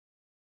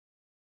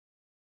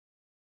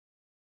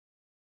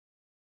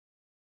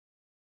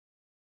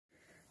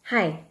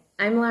Hi,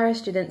 I'm Lara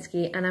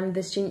Stroudinsky and I'm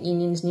the Student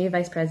Union's new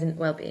Vice President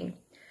Wellbeing.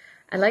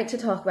 I'd like to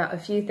talk about a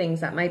few things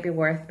that might be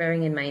worth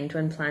bearing in mind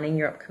when planning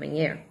your upcoming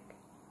year.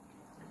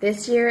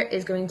 This year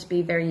is going to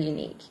be very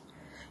unique.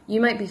 You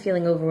might be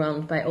feeling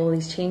overwhelmed by all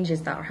these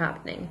changes that are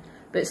happening,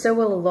 but so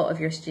will a lot of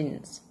your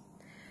students.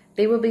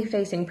 They will be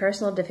facing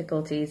personal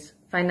difficulties,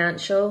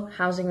 financial,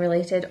 housing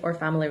related or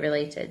family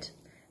related.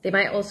 They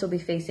might also be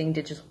facing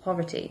digital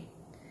poverty.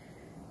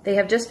 They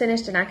have just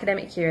finished an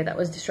academic year that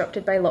was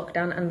disrupted by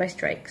lockdown and by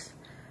strikes,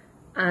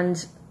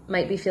 and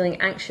might be feeling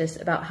anxious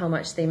about how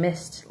much they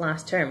missed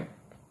last term.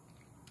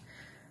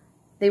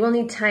 They will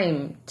need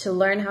time to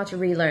learn how to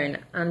relearn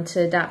and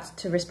to adapt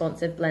to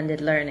responsive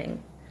blended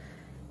learning.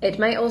 It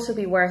might also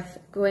be worth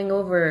going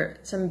over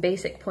some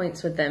basic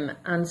points with them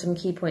and some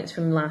key points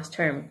from last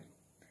term.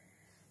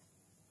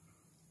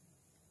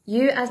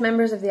 You, as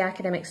members of the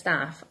academic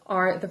staff,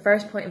 are the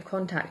first point of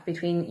contact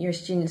between your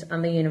students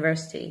and the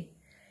university.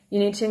 You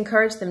need to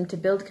encourage them to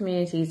build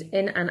communities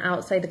in and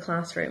outside the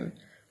classroom,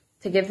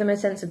 to give them a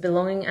sense of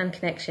belonging and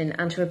connection,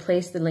 and to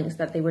replace the links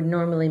that they would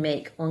normally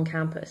make on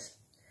campus.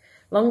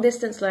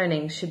 Long-distance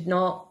learning should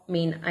not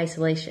mean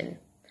isolation.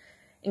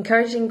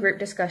 Encouraging group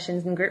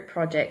discussions and group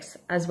projects,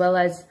 as well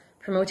as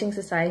promoting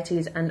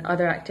societies and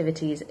other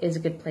activities, is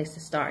a good place to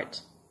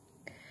start.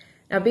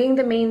 Now, being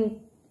the main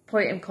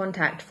point of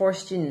contact for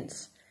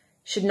students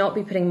should not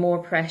be putting more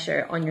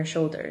pressure on your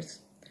shoulders.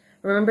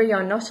 Remember, you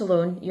are not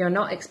alone, you are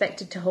not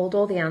expected to hold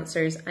all the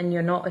answers, and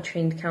you're not a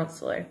trained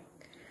counsellor.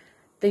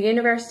 The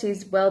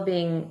university's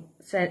wellbeing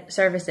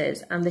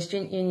services and the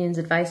Student Union's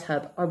Advice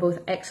Hub are both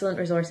excellent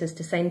resources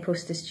to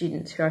signpost to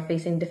students who are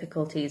facing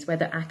difficulties,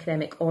 whether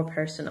academic or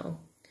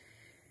personal.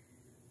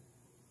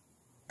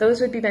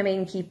 Those would be my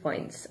main key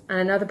points,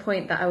 and another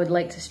point that I would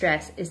like to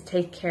stress is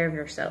take care of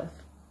yourself.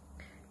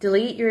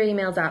 Delete your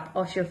emails app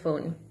off your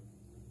phone,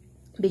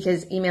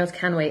 because emails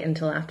can wait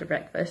until after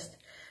breakfast.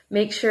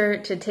 Make sure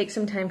to take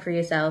some time for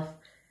yourself,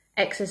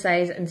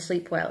 exercise and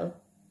sleep well,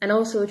 and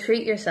also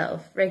treat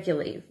yourself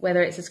regularly,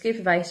 whether it's a scoop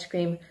of ice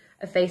cream,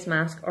 a face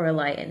mask or a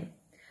lie-in.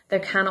 There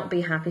cannot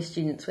be happy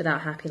students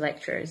without happy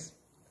lecturers.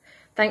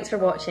 Thanks for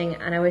watching,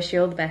 and I wish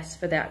you all the best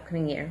for the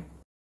upcoming year.